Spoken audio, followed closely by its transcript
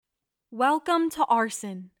Welcome to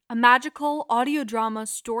Arsen, a magical audio drama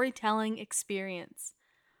storytelling experience.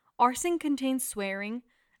 Arsen contains swearing,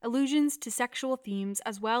 allusions to sexual themes,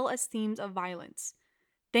 as well as themes of violence.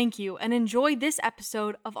 Thank you and enjoy this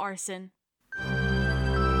episode of Arsen.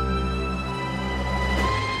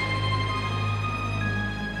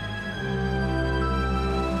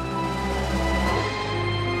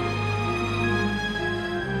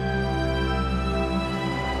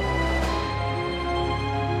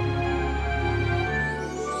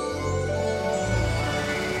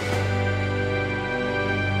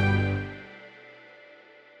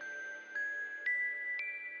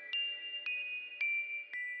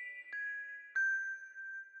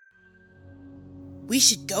 We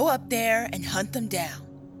should go up there and hunt them down.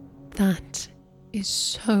 That is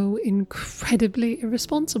so incredibly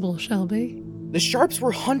irresponsible, Shelby. The Sharps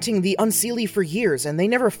were hunting the Unseelie for years, and they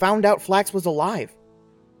never found out Flax was alive.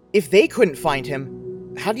 If they couldn't find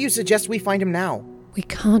him, how do you suggest we find him now? We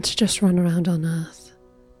can't just run around on Earth.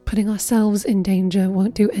 Putting ourselves in danger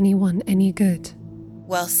won't do anyone any good.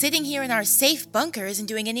 Well, sitting here in our safe bunker isn't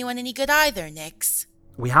doing anyone any good either, Nix.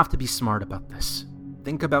 We have to be smart about this.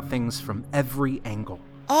 Think about things from every angle.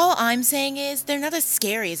 All I'm saying is they're not as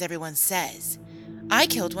scary as everyone says. I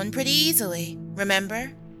killed one pretty easily,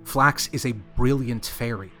 remember? Flax is a brilliant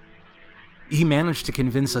fairy. He managed to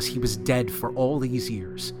convince us he was dead for all these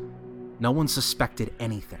years. No one suspected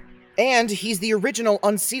anything. And he's the original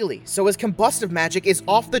Unseelie, so his combustive magic is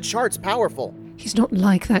off the charts powerful. He's not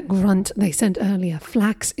like that grunt they sent earlier.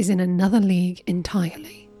 Flax is in another league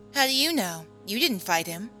entirely. How do you know? You didn't fight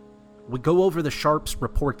him. We go over the Sharps'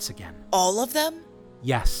 reports again. All of them?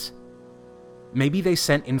 Yes. Maybe they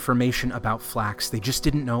sent information about Flax, they just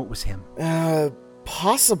didn't know it was him.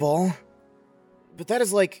 Possible. But that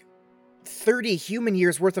is like 30 human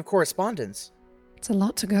years worth of correspondence. It's a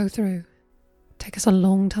lot to go through. Take us a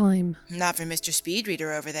long time. Not for Mr.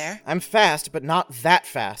 Speedreader over there. I'm fast, but not that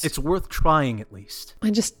fast. It's worth trying at least. I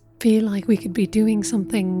just feel like we could be doing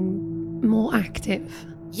something more active.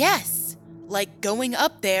 Yes, like going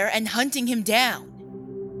up there and hunting him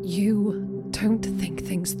down. You don't think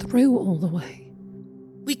things through all the way.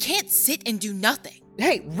 We can't sit and do nothing.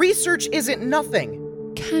 Hey, research isn't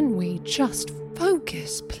nothing. Can we just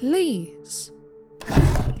focus, please?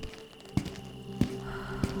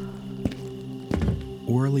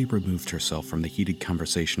 Orly removed herself from the heated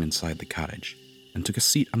conversation inside the cottage and took a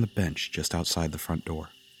seat on the bench just outside the front door.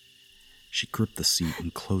 She gripped the seat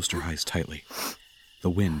and closed her eyes tightly. The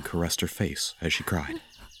wind caressed her face as she cried.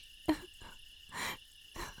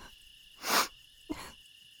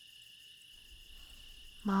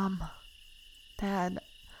 Mom, Dad,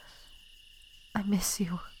 I miss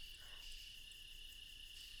you.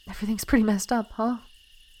 Everything's pretty messed up, huh?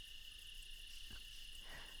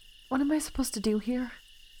 What am I supposed to do here?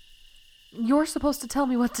 You're supposed to tell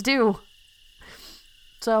me what to do.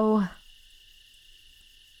 So,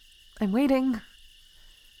 I'm waiting.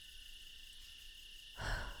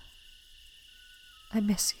 I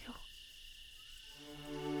miss you.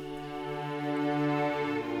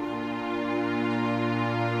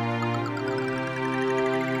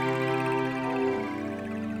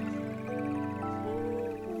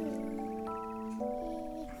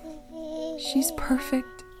 She's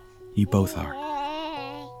perfect. You both are.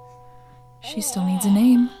 She still needs a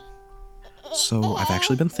name. So I've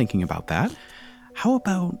actually been thinking about that. How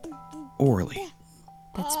about Orly?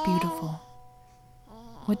 That's beautiful.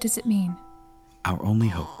 What does it mean? Our only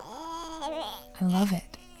hope. I love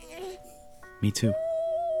it. Me too.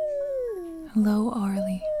 Hello,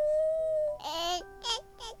 Arlie.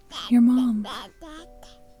 Your mom.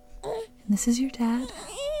 And this is your dad.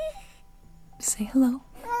 Say hello.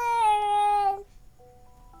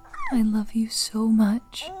 I love you so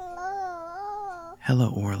much.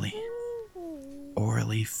 Hello, Orly.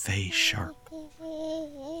 Orly Faye Sharp.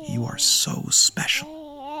 You are so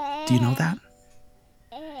special. Do you know that?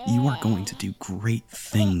 You are going to do great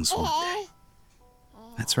things one day.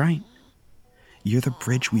 That's right. You're the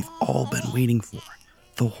bridge we've all been waiting for.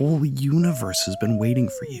 The whole universe has been waiting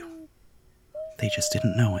for you. They just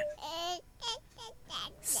didn't know it.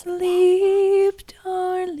 Sleep,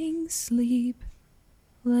 darling, sleep.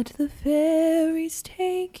 Let the fairies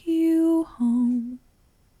take you home.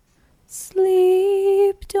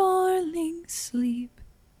 Sleep, darling, sleep,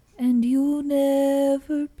 and you'll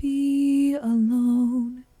never be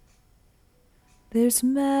alone. There's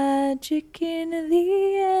magic in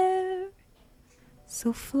the air,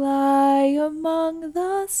 so fly among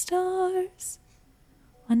the stars.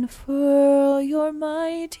 Unfurl your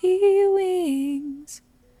mighty wings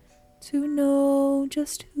to know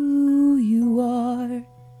just who you are.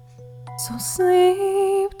 So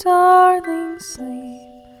sleep, darling, sleep.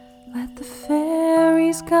 Let the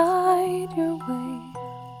fairies guide your way.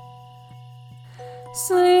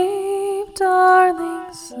 Sleep,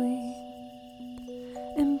 darling, sleep.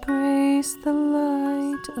 Embrace the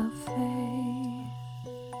light of faith.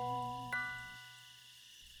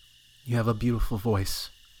 You have a beautiful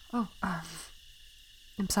voice. Oh,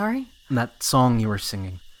 I'm sorry? And that song you were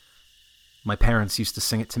singing, my parents used to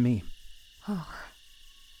sing it to me. Oh.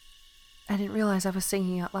 I didn't realize I was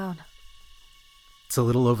singing out loud. It's a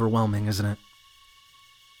little overwhelming, isn't it?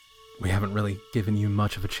 We haven't really given you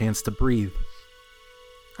much of a chance to breathe.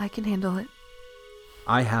 I can handle it.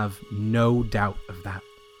 I have no doubt of that.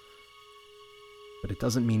 But it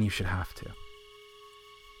doesn't mean you should have to.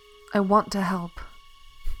 I want to help.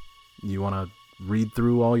 You want to read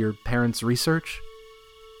through all your parents' research?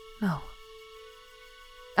 No.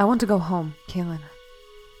 I want to go home, Kaylin.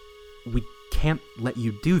 We can't let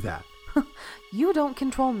you do that. You don't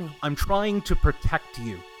control me. I'm trying to protect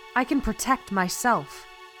you. I can protect myself.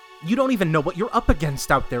 You don't even know what you're up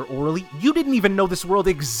against out there, Orly. You didn't even know this world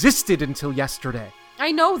existed until yesterday.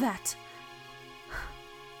 I know that.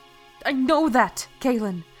 I know that,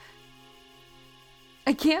 Kaylin.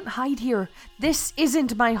 I can't hide here. This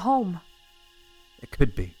isn't my home. It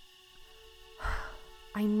could be.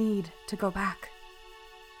 I need to go back.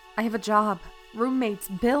 I have a job, roommates,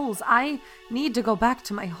 bills. I need to go back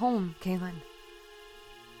to my home, Kaylin.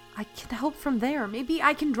 I can help from there. Maybe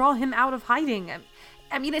I can draw him out of hiding.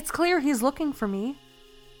 I mean, it's clear he's looking for me.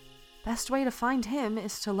 Best way to find him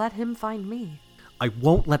is to let him find me. I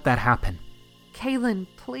won't let that happen. Kaylin,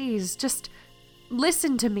 please, just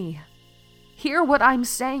listen to me. Hear what I'm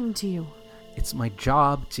saying to you. It's my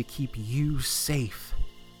job to keep you safe.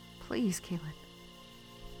 Please, Kaylin.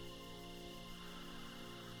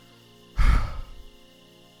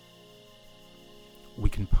 We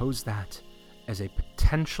can pose that as a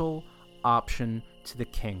potential option to the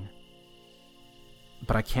king.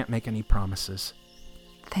 But I can't make any promises.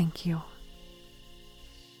 Thank you.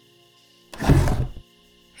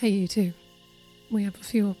 Hey, you two. We have a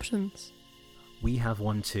few options. We have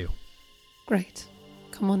one too. Great.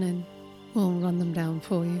 Come on in. We'll run them down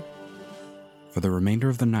for you. For the remainder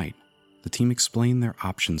of the night, the team explained their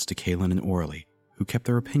options to Kaylin and Orly, who kept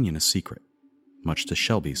their opinion a secret, much to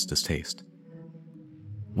Shelby's distaste.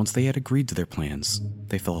 Once they had agreed to their plans,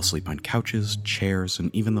 they fell asleep on couches, chairs,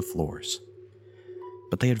 and even the floors.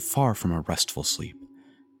 But they had far from a restful sleep.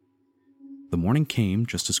 The morning came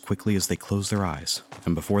just as quickly as they closed their eyes,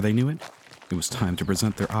 and before they knew it, it was time to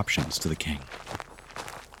present their options to the king.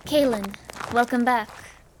 Kaylin, welcome back.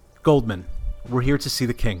 Goldman, we're here to see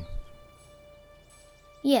the king.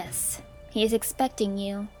 Yes, he is expecting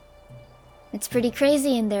you. It's pretty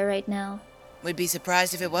crazy in there right now. We'd be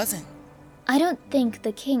surprised if it wasn't. I don't think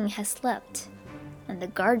the king has slept, and the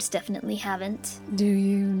guards definitely haven't. Do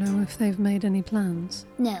you know if they've made any plans?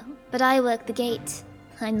 No, but I work the gate.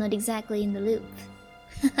 I'm not exactly in the loop.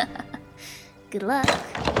 Good luck.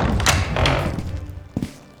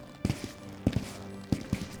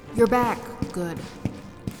 You're back. Good.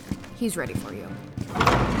 He's ready for you.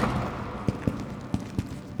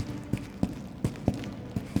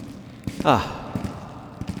 Ah,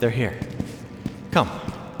 they're here. Come,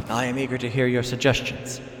 I am eager to hear your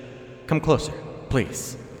suggestions. Come closer,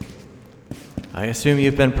 please. I assume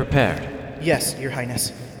you've been prepared. Yes, Your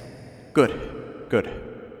Highness. Good, good.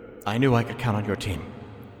 I knew I could count on your team.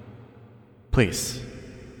 Please,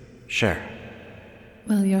 share.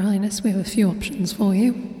 Well, Your Highness, we have a few options for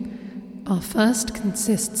you. Our first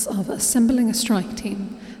consists of assembling a strike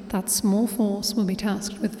team. That small force will be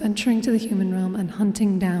tasked with venturing to the human realm and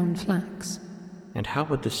hunting down Flax. And how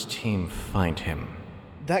would this team find him?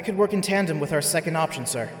 That could work in tandem with our second option,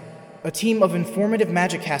 sir. A team of informative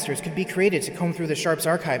magic casters could be created to comb through the Sharp's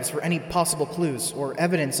archives for any possible clues or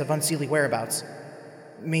evidence of unseelie whereabouts.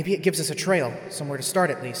 Maybe it gives us a trail, somewhere to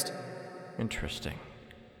start at least. Interesting.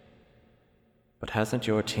 But hasn't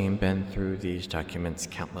your team been through these documents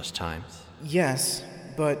countless times? Yes,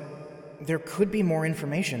 but there could be more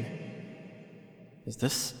information. Is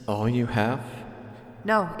this all you have?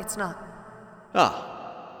 No, it's not.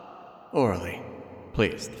 Ah, Orly,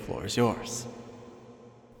 please, the floor is yours.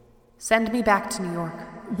 Send me back to New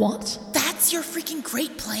York. What? That's your freaking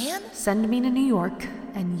great plan? Send me to New York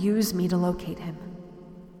and use me to locate him.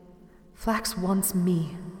 Flax wants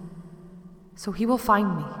me, so he will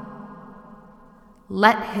find me.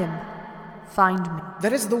 Let him find me.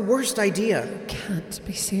 That is the worst idea. You can't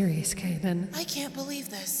be serious, Kaylin. I can't believe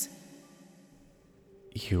this.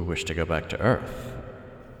 You wish to go back to Earth?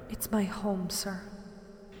 It's my home, sir.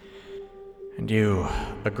 And you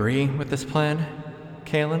agree with this plan,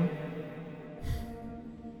 Kaylin?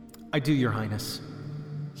 I do, Your Highness.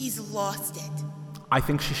 He's lost it. I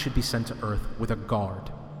think she should be sent to Earth with a guard.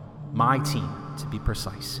 My team, to be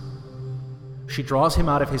precise. She draws him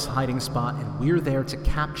out of his hiding spot, and we're there to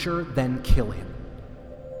capture, then kill him.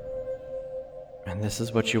 And this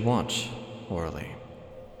is what you want, Orly.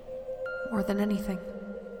 More than anything.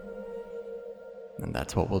 And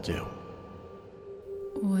that's what we'll do.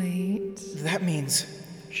 Wait. That means...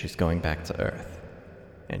 She's going back to Earth.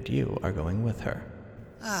 And you are going with her.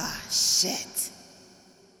 Ah, shit.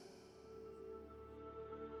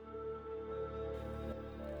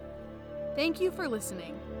 Thank you for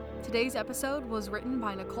listening. Today's episode was written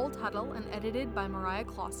by Nicole Tuttle and edited by Mariah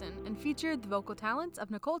Clausen and featured the vocal talents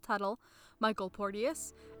of Nicole Tuttle, Michael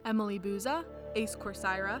Porteous, Emily Buza, Ace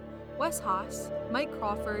Corsaira, Wes Haas, Mike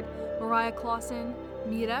Crawford, Mariah Clausen,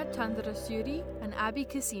 Mira Chandrasuri, and Abby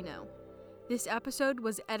Casino. This episode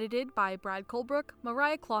was edited by Brad Colebrook,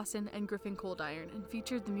 Mariah Clausen, and Griffin Coldiron and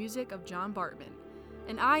featured the music of John Bartman.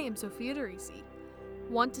 And I am Sophia DeRisi.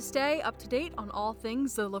 Want to stay up to date on all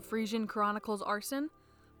things the Lafresian Chronicles Arsen?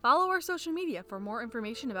 Follow our social media for more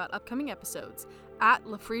information about upcoming episodes at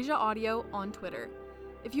Lafresia Audio on Twitter.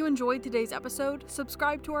 If you enjoyed today's episode,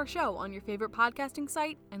 subscribe to our show on your favorite podcasting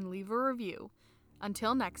site and leave a review.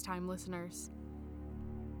 Until next time, listeners.